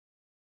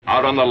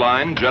Out on the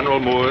line,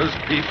 General Moore's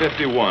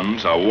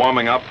P-51s are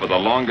warming up for the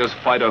longest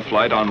fighter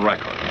flight on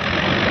record.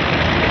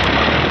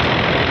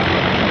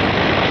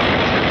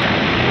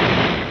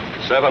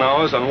 7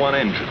 hours on one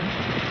engine,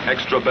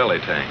 extra belly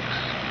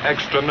tanks,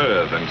 extra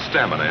nerve and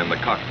stamina in the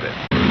cockpit.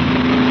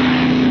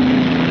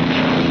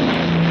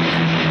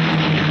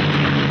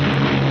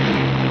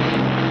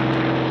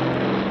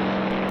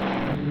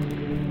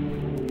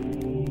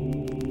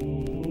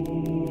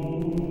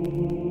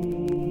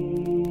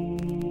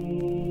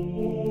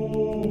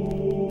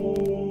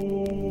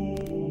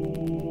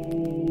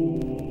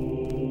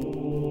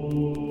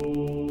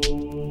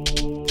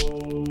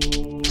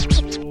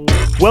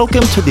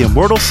 Welcome to the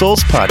Immortal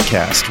Souls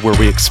podcast, where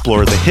we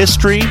explore the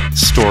history,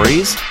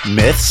 stories,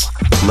 myths,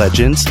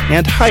 legends,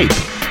 and hype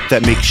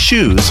that make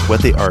shoes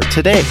what they are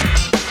today.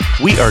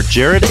 We are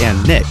Jared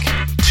and Nick,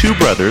 two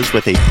brothers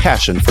with a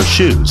passion for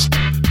shoes.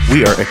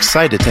 We are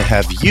excited to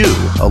have you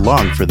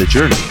along for the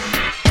journey.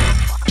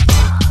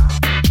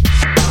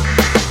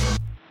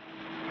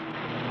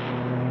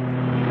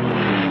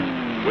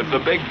 With the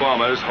big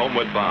bombers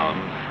homeward bound,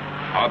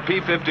 our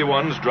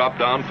P-51s drop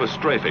down for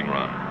strafing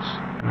runs.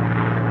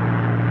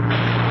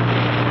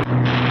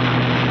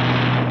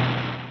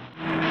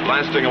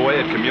 Blasting away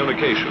at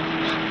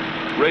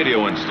communications,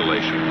 radio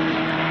installations,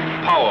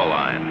 power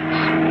lines.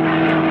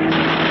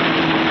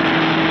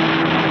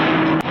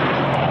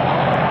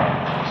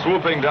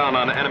 Swooping down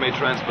on enemy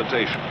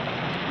transportation,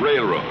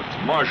 railroads,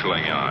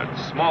 marshalling yards,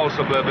 small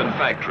suburban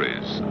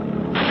factories.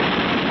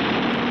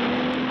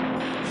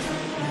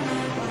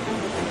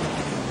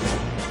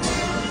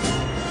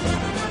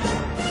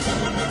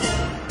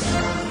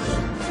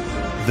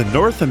 The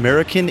North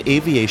American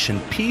Aviation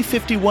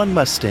P-51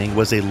 Mustang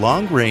was a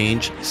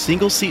long-range,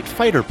 single-seat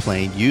fighter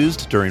plane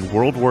used during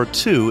World War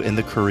II in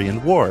the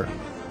Korean War.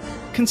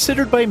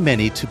 Considered by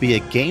many to be a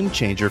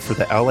game-changer for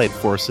the Allied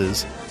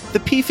forces, the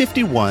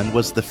P-51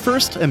 was the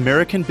first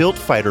American-built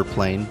fighter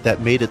plane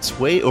that made its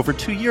way over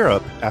to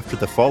Europe after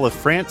the fall of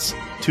France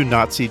to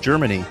Nazi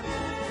Germany.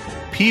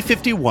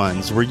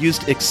 P-51s were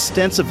used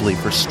extensively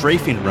for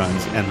strafing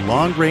runs and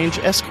long-range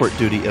escort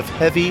duty of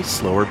heavy,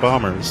 slower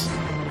bombers.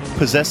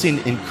 Possessing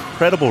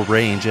incredible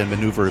range and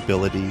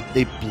maneuverability,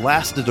 they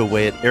blasted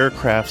away at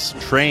aircrafts,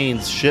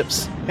 trains,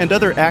 ships, and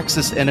other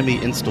Axis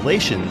enemy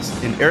installations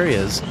in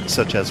areas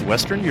such as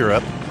Western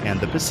Europe and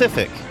the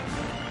Pacific.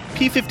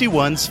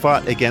 P-51s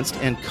fought against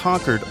and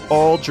conquered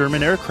all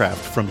German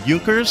aircraft, from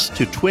Junkers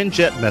to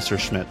twin-jet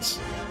Messerschmitts.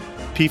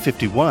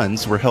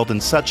 P-51s were held in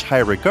such high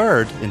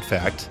regard, in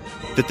fact,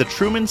 that the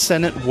Truman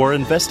Senate War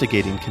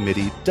Investigating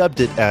Committee dubbed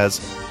it as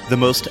the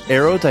most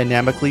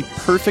aerodynamically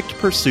perfect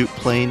pursuit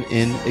plane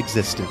in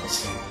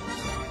existence.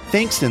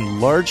 Thanks in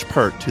large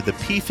part to the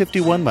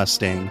P-51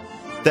 Mustang,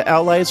 the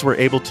Allies were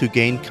able to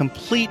gain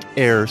complete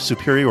air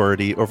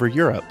superiority over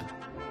Europe.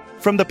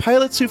 From the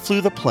pilots who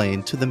flew the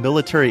plane to the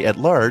military at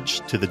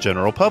large to the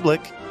general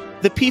public,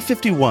 the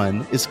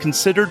P-51 is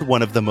considered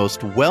one of the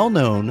most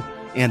well-known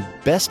and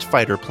best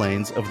fighter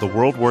planes of the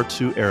World War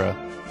II era.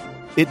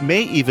 It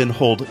may even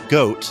hold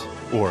GOAT,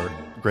 or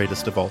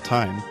greatest of all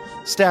time,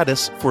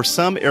 status for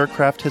some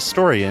aircraft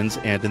historians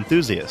and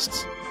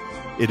enthusiasts.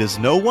 It is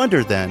no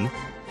wonder, then,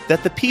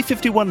 that the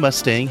P-51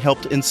 Mustang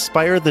helped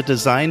inspire the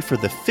design for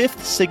the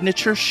fifth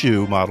signature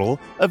shoe model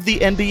of the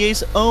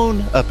NBA's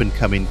own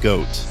up-and-coming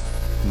GOAT,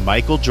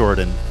 Michael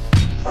Jordan.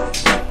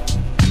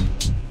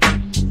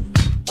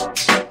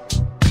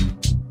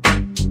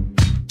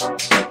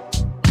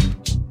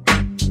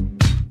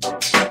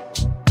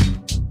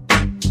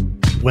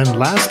 When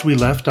last we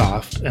left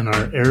off in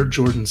our Air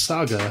Jordan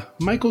saga,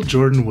 Michael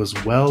Jordan was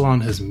well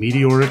on his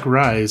meteoric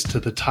rise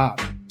to the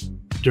top.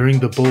 During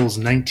the Bulls'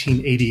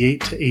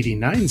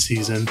 1988-89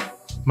 season,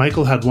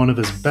 Michael had one of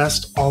his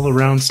best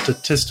all-around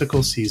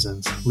statistical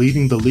seasons,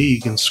 leading the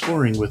league in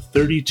scoring with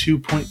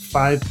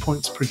 32.5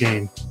 points per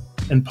game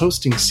and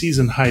posting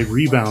season-high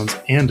rebounds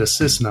and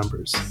assist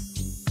numbers.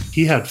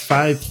 He had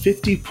 5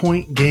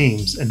 50-point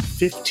games and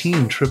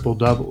 15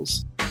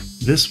 triple-doubles.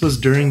 This was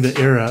during the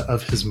era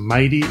of his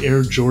mighty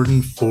Air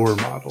Jordan 4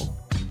 model,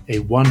 a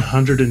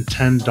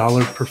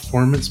 $110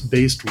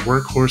 performance-based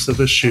workhorse of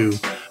a shoe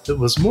that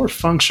was more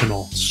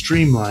functional,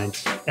 streamlined,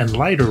 and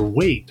lighter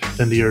weight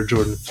than the Air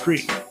Jordan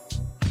 3.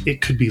 It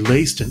could be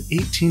laced in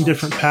 18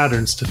 different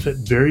patterns to fit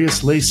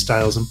various lace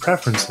styles and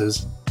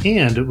preferences,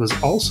 and it was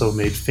also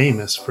made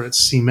famous for its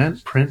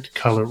cement print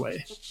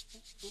colorway.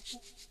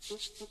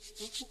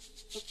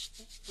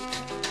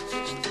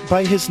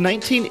 By his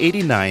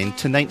 1989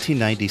 to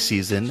 1990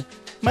 season,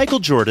 Michael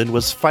Jordan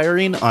was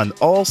firing on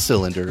all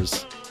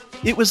cylinders.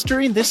 It was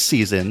during this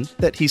season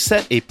that he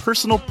set a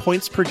personal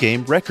points per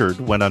game record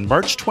when on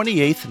March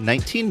 28,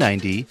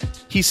 1990,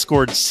 he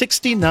scored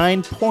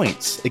 69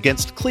 points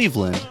against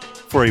Cleveland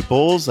for a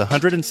Bulls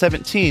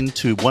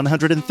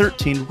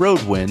 117-113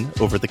 road win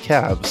over the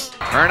Cavs.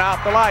 Turn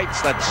out the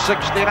lights. That's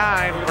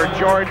 69 for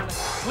Jordan.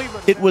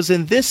 It was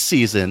in this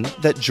season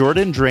that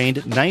Jordan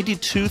drained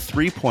 92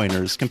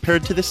 three-pointers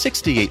compared to the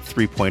 68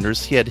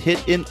 three-pointers he had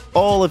hit in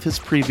all of his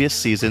previous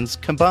seasons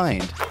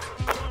combined.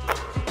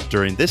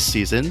 During this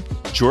season,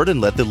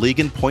 Jordan led the league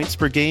in points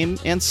per game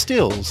and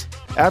steals,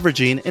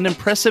 averaging an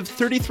impressive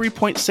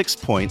 33.6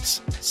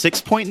 points,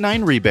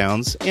 6.9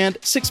 rebounds, and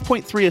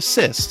 6.3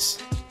 assists.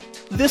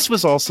 This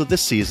was also the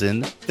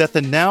season that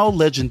the now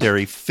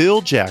legendary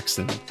Phil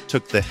Jackson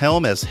took the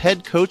helm as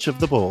head coach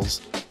of the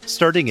Bulls,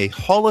 starting a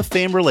Hall of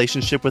Fame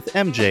relationship with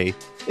MJ,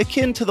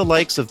 akin to the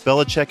likes of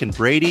Belichick and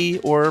Brady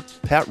or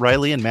Pat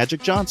Riley and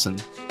Magic Johnson.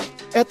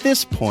 At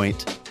this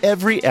point,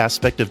 every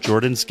aspect of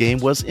Jordan's game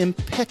was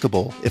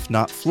impeccable, if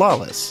not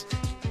flawless,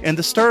 and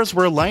the stars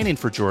were aligning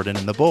for Jordan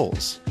and the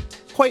Bulls.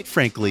 Quite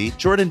frankly,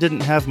 Jordan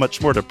didn't have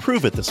much more to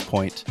prove at this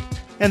point,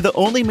 and the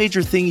only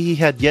major thing he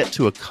had yet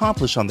to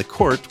accomplish on the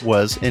court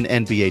was an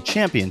NBA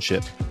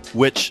championship,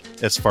 which,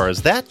 as far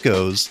as that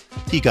goes,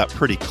 he got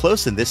pretty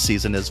close in this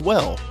season as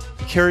well,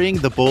 carrying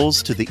the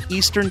Bulls to the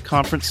Eastern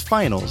Conference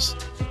Finals,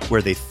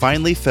 where they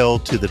finally fell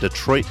to the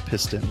Detroit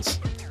Pistons.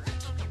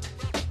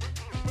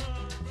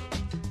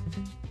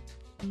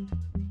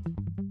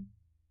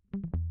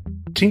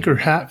 Tinker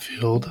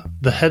Hatfield,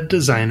 the head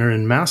designer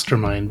and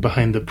mastermind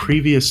behind the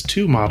previous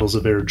two models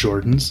of Air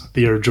Jordans,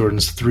 the Air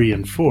Jordans 3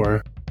 and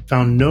 4,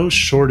 found no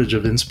shortage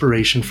of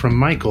inspiration from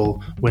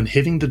Michael when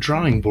hitting the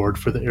drawing board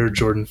for the Air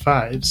Jordan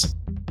 5s.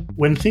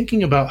 When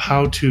thinking about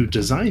how to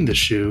design the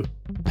shoe,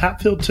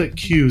 Hatfield took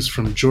cues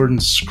from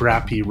Jordan's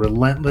scrappy,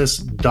 relentless,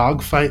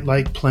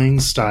 dogfight-like playing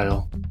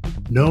style.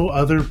 No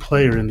other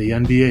player in the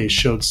NBA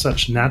showed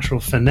such natural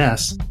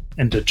finesse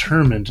and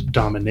determined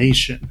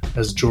domination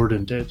as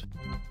Jordan did.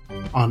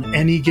 On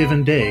any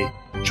given day,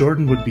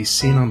 Jordan would be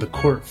seen on the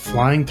court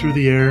flying through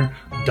the air,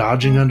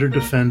 dodging under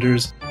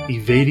defenders,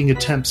 evading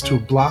attempts to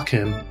block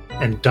him,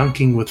 and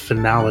dunking with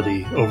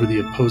finality over the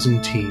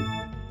opposing team.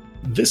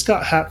 This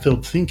got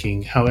Hatfield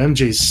thinking how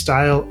MJ's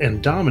style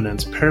and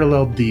dominance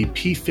paralleled the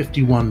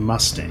P-51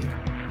 Mustang,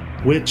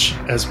 which,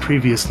 as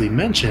previously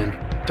mentioned,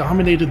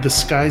 dominated the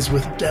skies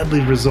with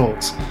deadly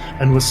results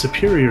and was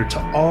superior to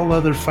all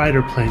other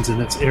fighter planes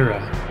in its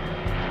era.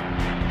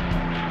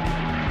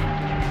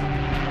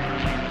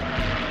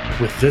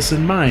 With this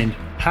in mind,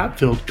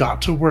 Hatfield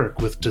got to work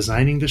with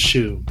designing the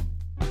shoe.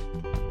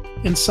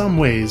 In some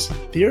ways,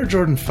 the Air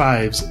Jordan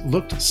 5s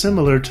looked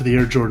similar to the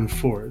Air Jordan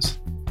 4s,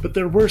 but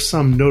there were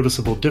some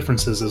noticeable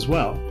differences as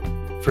well.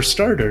 For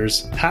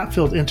starters,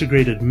 Hatfield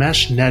integrated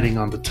mesh netting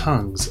on the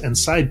tongues and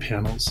side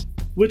panels,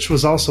 which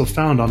was also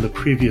found on the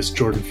previous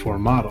Jordan 4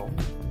 model.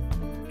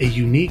 A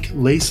unique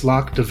lace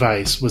lock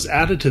device was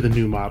added to the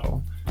new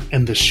model,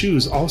 and the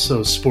shoes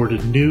also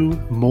sported new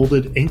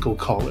molded ankle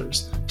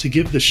collars to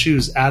give the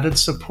shoes added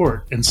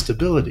support and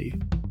stability.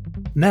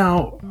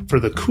 Now, for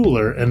the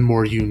cooler and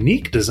more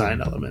unique design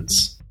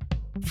elements.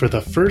 For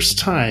the first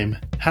time,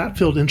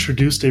 Hatfield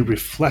introduced a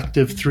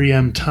reflective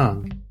 3M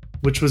tongue,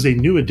 which was a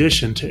new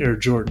addition to Air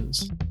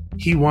Jordans.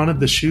 He wanted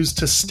the shoes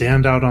to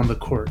stand out on the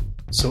court,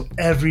 so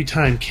every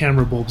time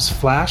camera bulbs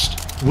flashed,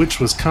 which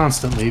was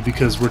constantly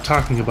because we're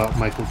talking about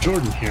Michael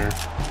Jordan here,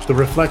 the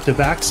reflective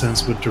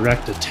accents would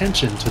direct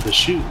attention to the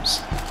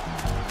shoes.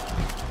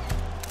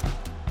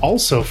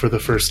 Also for the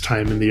first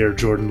time in the Air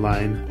Jordan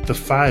line, the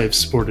 5s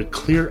sported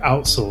clear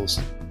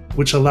outsoles,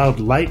 which allowed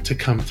light to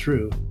come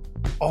through,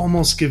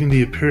 almost giving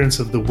the appearance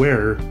of the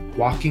wearer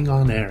walking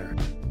on air.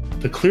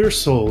 The clear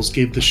soles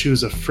gave the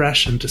shoes a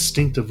fresh and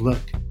distinctive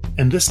look,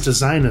 and this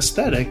design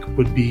aesthetic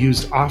would be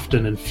used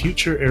often in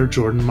future Air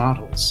Jordan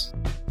models.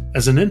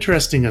 As an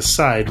interesting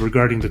aside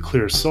regarding the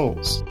clear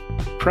soles,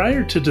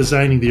 prior to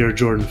designing the Air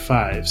Jordan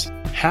 5s,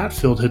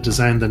 Hatfield had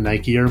designed the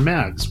Nike Air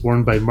Mags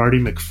worn by Marty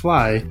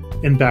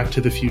McFly in Back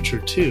to the Future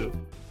 2.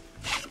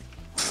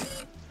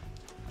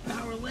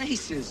 Power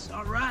laces,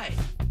 all right.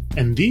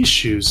 And these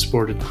shoes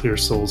sported clear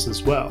soles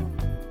as well.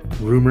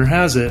 Rumor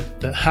has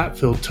it that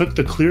Hatfield took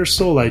the clear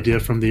sole idea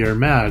from the Air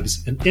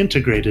Mags and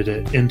integrated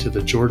it into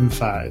the Jordan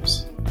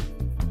 5s.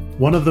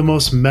 One of the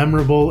most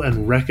memorable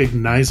and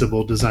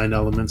recognizable design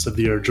elements of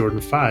the Air Jordan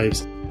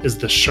 5s is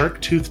the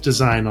shark tooth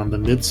design on the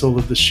midsole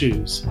of the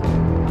shoes.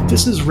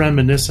 This is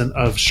reminiscent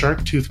of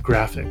shark tooth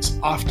graphics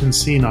often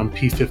seen on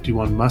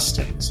P-51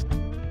 Mustangs,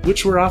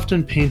 which were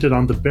often painted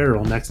on the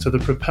barrel next to the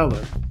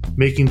propeller,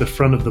 making the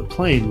front of the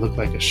plane look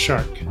like a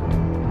shark.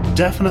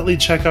 Definitely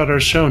check out our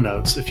show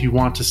notes if you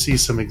want to see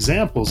some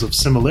examples of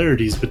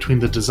similarities between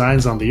the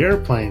designs on the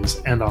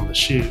airplanes and on the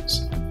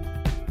shoes.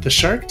 The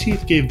shark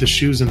teeth gave the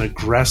shoes an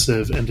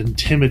aggressive and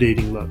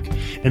intimidating look,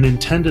 an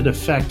intended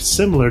effect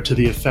similar to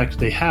the effect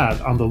they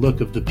had on the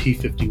look of the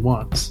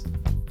P-51s.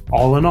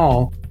 All in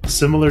all,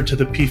 similar to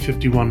the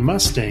P-51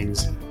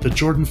 Mustangs, the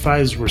Jordan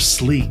 5s were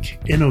sleek,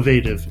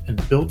 innovative,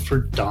 and built for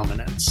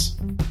dominance.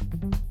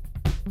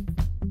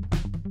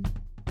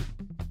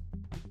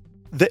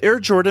 The Air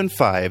Jordan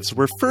 5s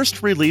were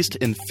first released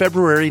in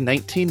February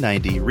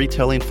 1990,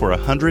 retailing for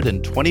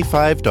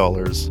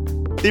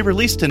 $125. They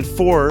released in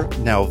 4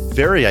 now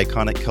very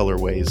iconic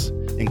colorways,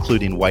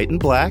 including white and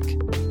black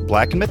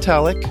and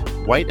metallic,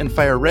 white and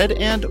fire red,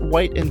 and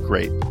white and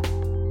grape.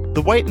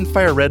 The white and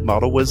fire red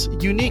model was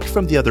unique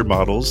from the other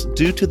models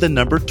due to the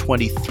number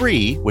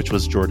 23, which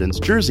was Jordan's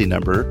jersey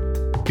number,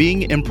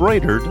 being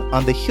embroidered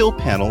on the heel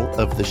panel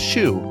of the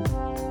shoe.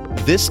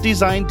 This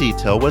design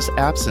detail was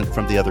absent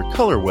from the other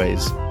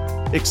colorways,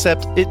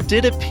 except it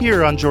did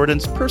appear on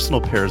Jordan's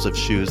personal pairs of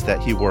shoes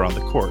that he wore on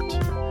the court.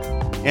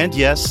 And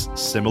yes,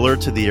 similar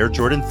to the Air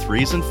Jordan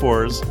 3s and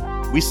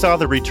 4s, we saw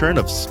the return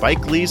of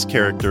Spike Lee's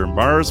character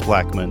Mars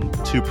Blackman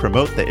to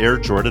promote the Air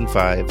Jordan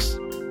 5s.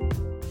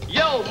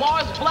 Yo,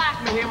 Mars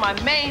Blackman here, my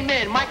main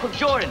man, Michael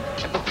Jordan,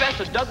 and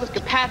Professor Douglas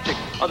Kirkpatrick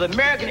of the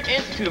American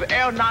Institute of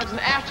Aeronautics and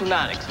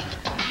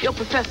Astronautics. Yo,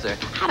 Professor,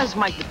 how does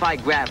Mike defy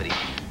gravity?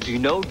 Do you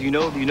know?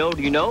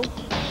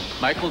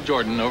 Michael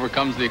Jordan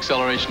overcomes the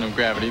acceleration of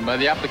gravity by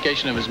the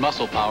application of his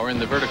muscle power in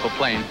the vertical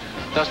plane,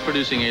 thus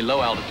producing a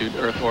low-altitude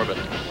Earth orbit.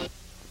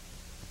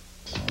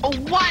 Oh,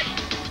 what?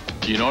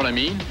 Do you know what I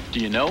mean? Do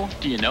you know?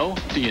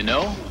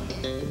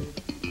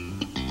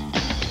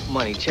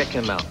 Money, check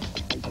him out.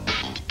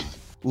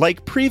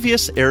 Like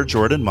previous Air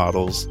Jordan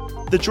models,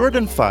 the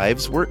Jordan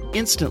 5s were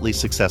instantly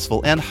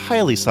successful and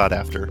highly sought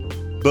after,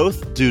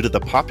 both due to the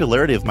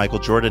popularity of Michael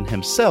Jordan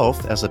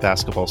himself as a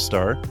basketball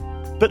star,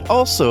 but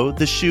also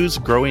the shoe's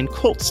growing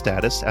cult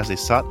status as a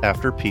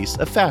sought-after piece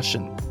of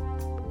fashion.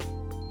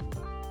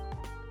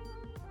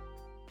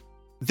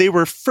 They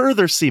were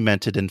further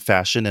cemented in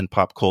fashion and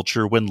pop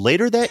culture when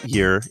later that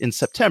year, in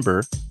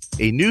September,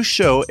 a new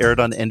show aired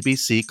on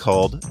NBC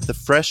called The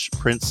Fresh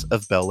Prince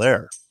of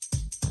Bel-Air.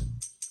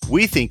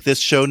 We think this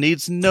show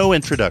needs no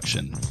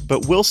introduction,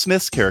 but Will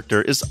Smith's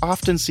character is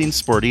often seen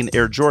sporting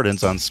Air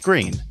Jordans on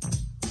screen,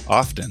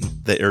 often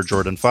the Air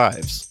Jordan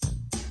 5s.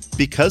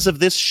 Because of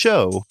this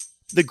show,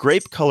 the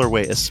grape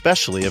colorway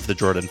especially of the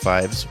Jordan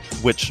 5s,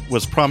 which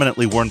was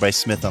prominently worn by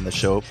Smith on the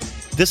show,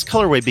 this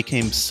colorway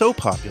became so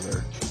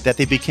popular that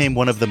they became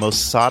one of the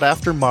most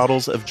sought-after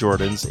models of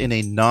Jordans in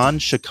a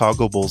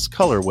non-Chicago Bulls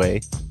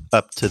colorway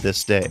up to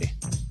this day.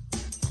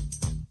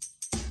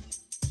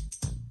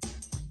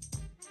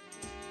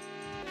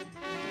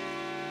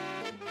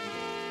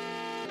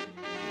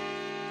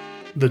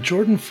 The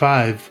Jordan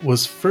 5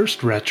 was first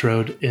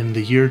retroed in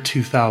the year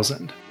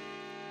 2000.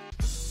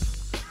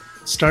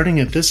 Starting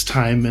at this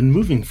time and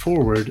moving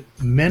forward,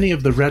 many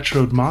of the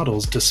retroed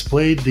models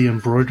displayed the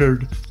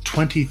embroidered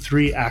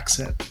 23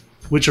 accent,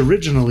 which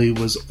originally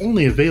was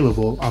only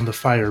available on the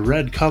Fire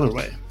Red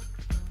colorway.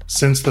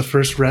 Since the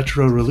first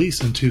retro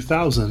release in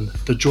 2000,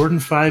 the Jordan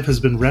 5 has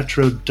been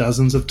retroed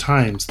dozens of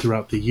times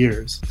throughout the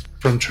years,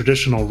 from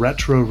traditional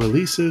retro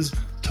releases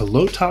to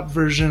low-top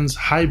versions,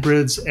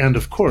 hybrids, and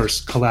of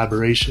course,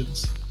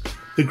 collaborations.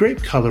 The grape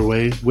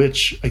colorway,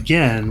 which,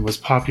 again, was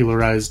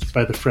popularized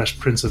by the Fresh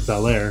Prince of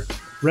Bel-Air,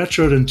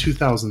 retroed in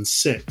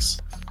 2006,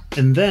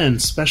 and then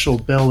special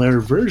Bel-Air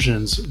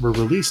versions were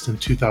released in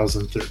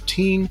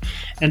 2013,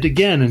 and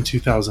again in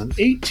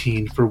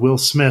 2018 for Will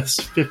Smith's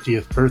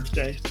 50th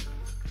birthday.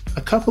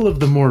 A couple of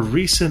the more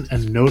recent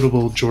and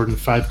notable Jordan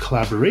 5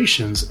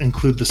 collaborations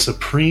include the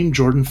Supreme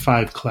Jordan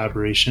 5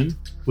 collaboration,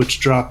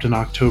 which dropped in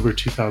October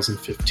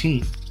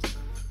 2015.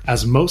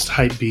 As most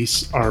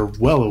hypebeasts are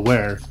well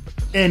aware,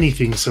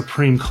 anything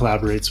Supreme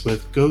collaborates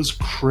with goes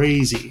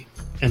crazy,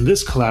 and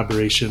this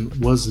collaboration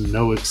was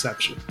no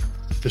exception.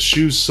 The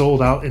shoes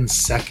sold out in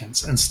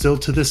seconds and still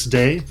to this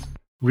day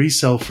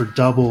resell for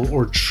double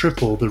or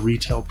triple the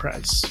retail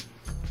price.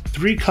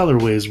 3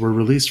 colorways were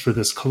released for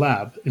this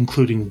collab,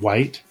 including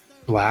white,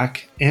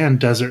 black, and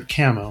desert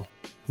camo,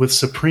 with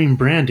Supreme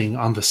branding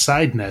on the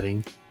side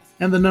netting,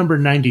 and the number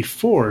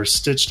 94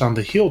 stitched on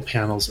the heel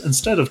panels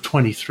instead of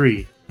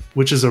 23,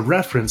 which is a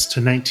reference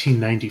to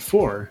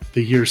 1994,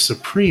 the year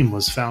Supreme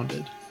was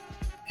founded.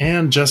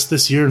 And just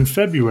this year in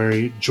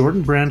February,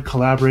 Jordan Brand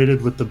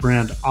collaborated with the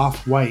brand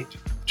Off-White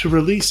to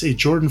release a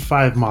Jordan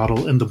 5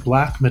 model in the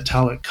black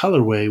metallic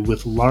colorway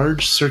with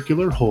large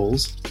circular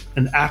holes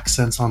and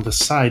accents on the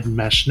side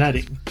mesh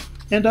netting,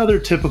 and other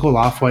typical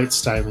Off-White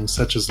styling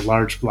such as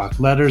large block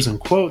letters and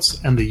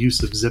quotes and the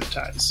use of zip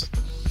ties.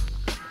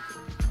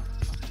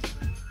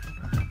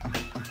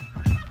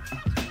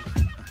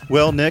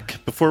 Well, Nick,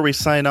 before we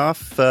sign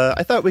off,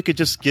 I thought we could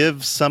just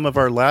give some of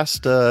our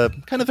last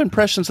kind of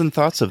impressions and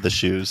thoughts of the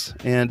shoes.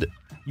 And,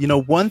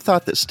 one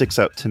thought that sticks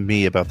out to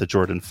me about the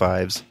Jordan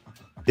 5s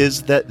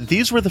is that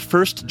these were the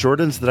first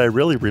Jordans that I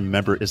really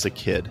remember as a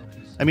kid.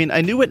 I mean,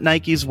 I knew what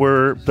Nikes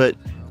were, but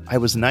I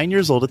was 9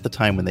 years old at the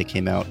time when they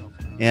came out.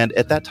 And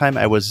at that time,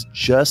 I was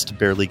just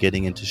barely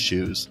getting into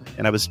shoes.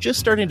 And I was just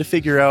starting to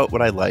figure out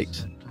what I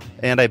liked.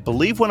 And I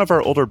believe one of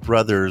our older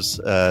brothers,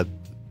 I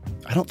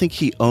don't think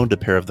he owned a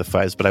pair of the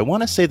 5s, but I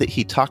want to say that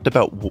he talked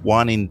about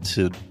wanting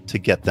to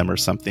get them or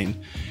something.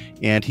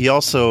 And he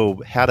also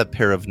had a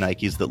pair of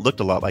Nikes that looked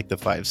a lot like the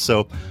 5s.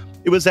 So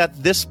it was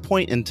at this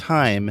point in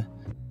time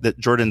that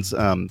Jordans,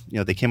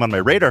 they came on my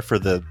radar for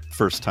the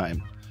first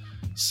time.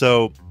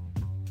 So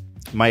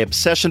my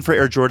obsession for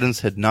Air Jordans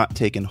had not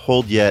taken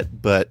hold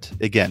yet, but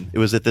again, it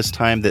was at this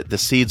time that the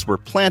seeds were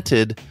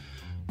planted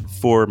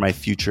for my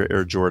future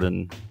Air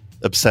Jordan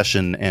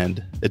obsession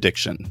and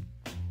addiction.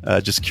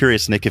 Just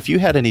curious, Nick, if you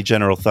had any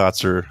general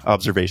thoughts or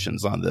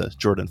observations on the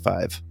Jordan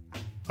 5.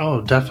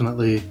 Oh,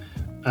 definitely.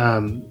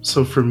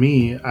 So for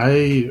me,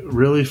 I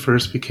really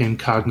first became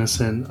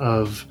cognizant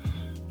of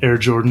Air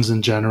Jordans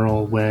in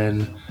general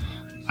when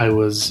I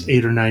was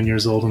 8 or 9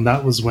 years old, and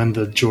that was when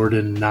the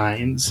Jordan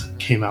 9s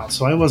came out.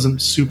 So I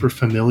wasn't super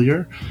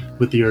familiar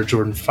with the Air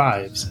Jordan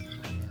 5s.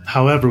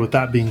 However, with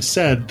that being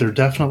said, they're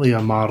definitely a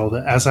model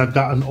that as I've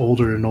gotten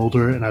older and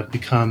older and I've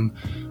become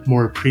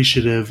more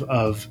appreciative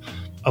of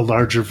a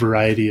larger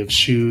variety of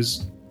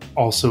shoes,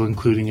 also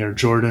including Air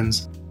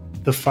Jordans,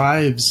 the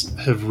 5s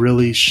have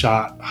really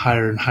shot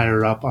higher and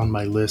higher up on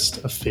my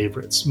list of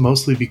favorites,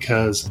 mostly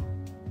because,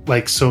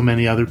 like so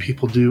many other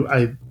people do,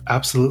 I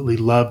absolutely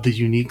love the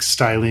unique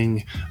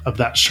styling of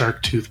that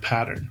shark tooth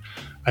pattern.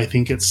 I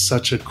think it's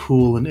such a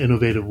cool and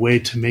innovative way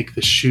to make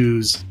the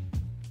shoes.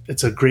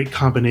 It's a great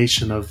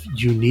combination of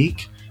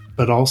unique,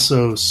 but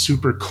also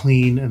super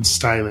clean and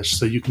stylish.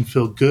 So you can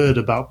feel good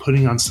about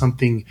putting on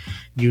something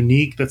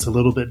unique that's a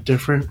little bit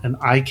different and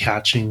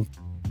eye-catching,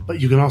 but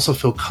you can also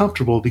feel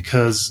comfortable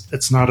because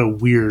it's not a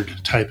weird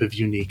type of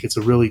unique. It's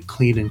a really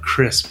clean and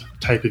crisp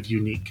type of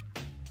unique.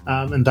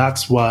 And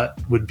that's what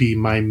would be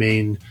my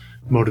main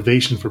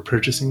motivation for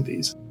purchasing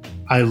these.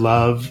 I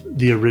love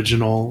the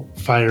original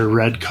fire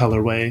red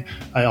colorway.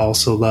 I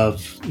also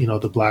love,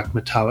 the black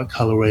metallic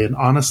colorway. And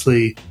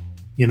honestly,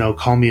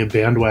 call me a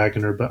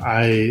bandwagoner, but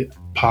I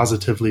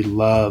positively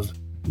love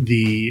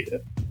the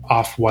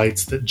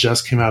off-whites that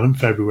just came out in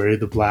February,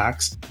 the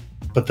blacks,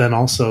 but then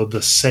also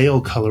the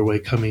sail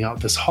colorway coming out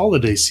this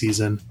holiday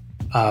season.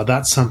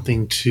 That's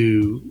something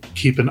to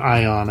keep an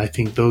eye on. I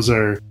think those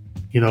are,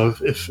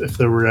 if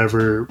there were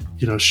ever,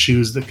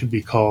 shoes that could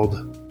be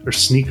called, or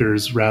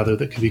sneakers rather,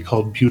 that could be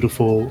called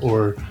beautiful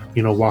or,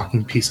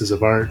 walking pieces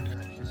of art,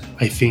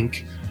 I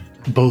think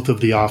both of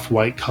the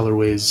off-white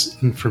colorways,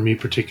 and for me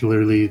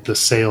particularly the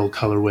sail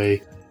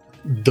colorway,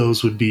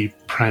 those would be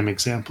prime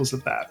examples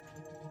of that.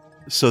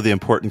 So the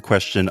important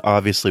question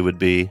obviously would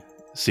be,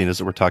 seeing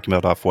as we're talking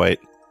about off-white,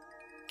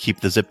 keep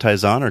the zip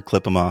ties on or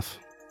clip them off?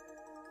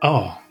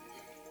 Oh,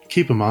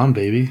 keep them on,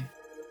 baby.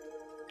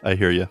 I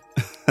hear you.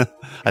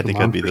 I think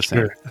I'd be the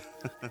same.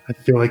 I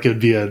feel like it would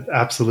be an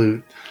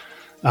absolute,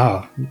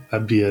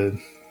 that'd be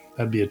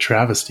a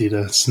travesty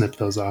to snip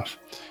those off.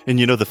 And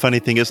the funny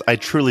thing is, I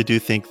truly do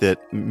think that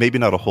maybe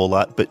not a whole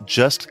lot, but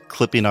just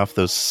clipping off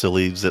those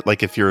silly,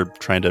 like if you're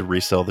trying to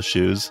resell the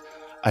shoes,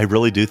 I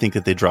really do think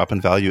that they drop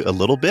in value a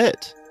little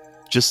bit.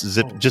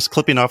 Just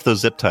clipping off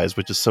those zip ties,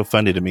 which is so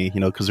funny to me,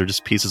 because they're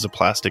just pieces of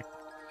plastic.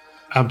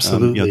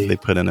 Absolutely. That they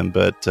put in them,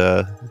 but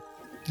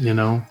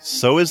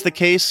so is the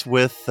case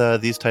with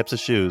these types of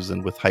shoes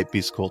and with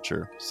hypebeast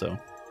culture. So,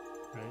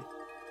 right.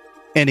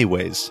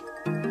 Anyways,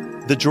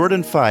 the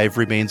Jordan 5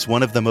 remains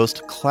one of the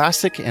most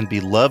classic and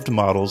beloved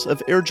models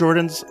of Air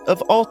Jordans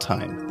of all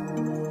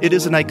time. It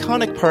is an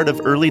iconic part of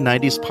early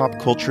 90s pop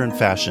culture and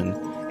fashion,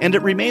 and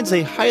it remains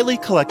a highly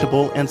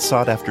collectible and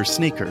sought-after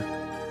sneaker.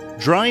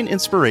 Drawing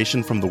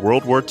inspiration from the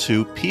World War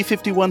II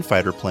P-51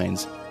 fighter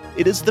planes,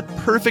 it is the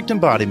perfect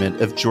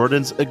embodiment of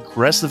Jordan's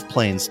aggressive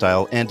playing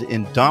style and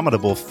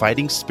indomitable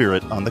fighting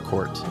spirit on the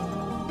court.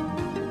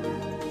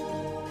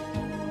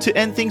 To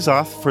end things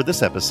off for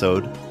this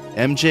episode,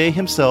 MJ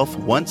himself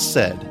once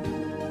said,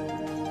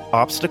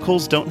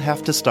 "Obstacles don't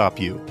have to stop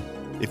you.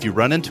 If you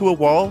run into a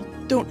wall,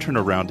 don't turn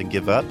around and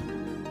give up.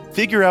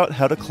 Figure out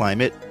how to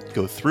climb it,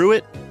 go through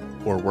it,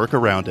 or work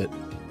around it."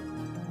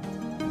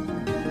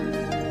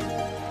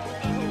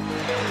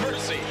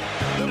 Mercy.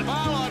 The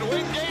foul on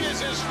Wingate is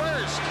his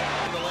first.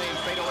 In the lane,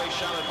 fadeaway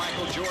shot at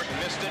Michael Jordan.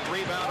 Missed it.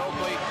 Rebound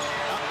Oakley.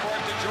 Up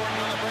court to Jordan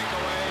on the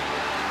breakaway.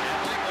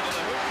 And Lakeland in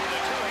the hoop with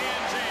a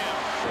two-hand jam.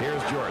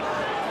 Here's Jordan.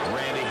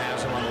 Randy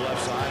has him on the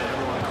left side, and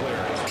everyone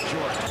clears.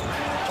 Jordan.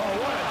 Oh,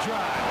 what a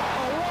drive.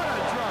 Oh, what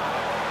a drive.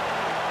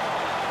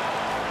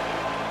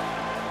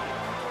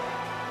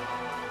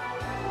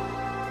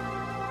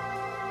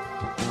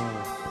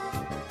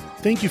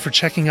 Thank you for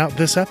checking out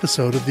this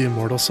episode of the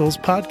Immortal Souls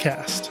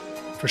podcast.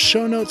 For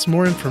show notes,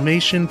 more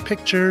information,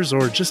 pictures,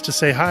 or just to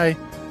say hi,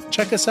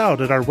 check us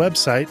out at our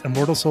website,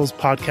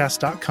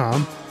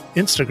 immortalsoulspodcast.com,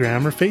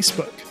 Instagram, or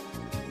Facebook.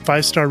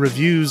 5-star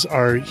reviews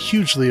are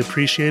hugely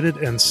appreciated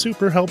and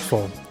super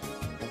helpful.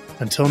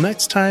 Until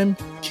next time,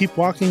 keep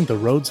walking the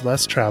roads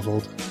less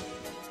traveled.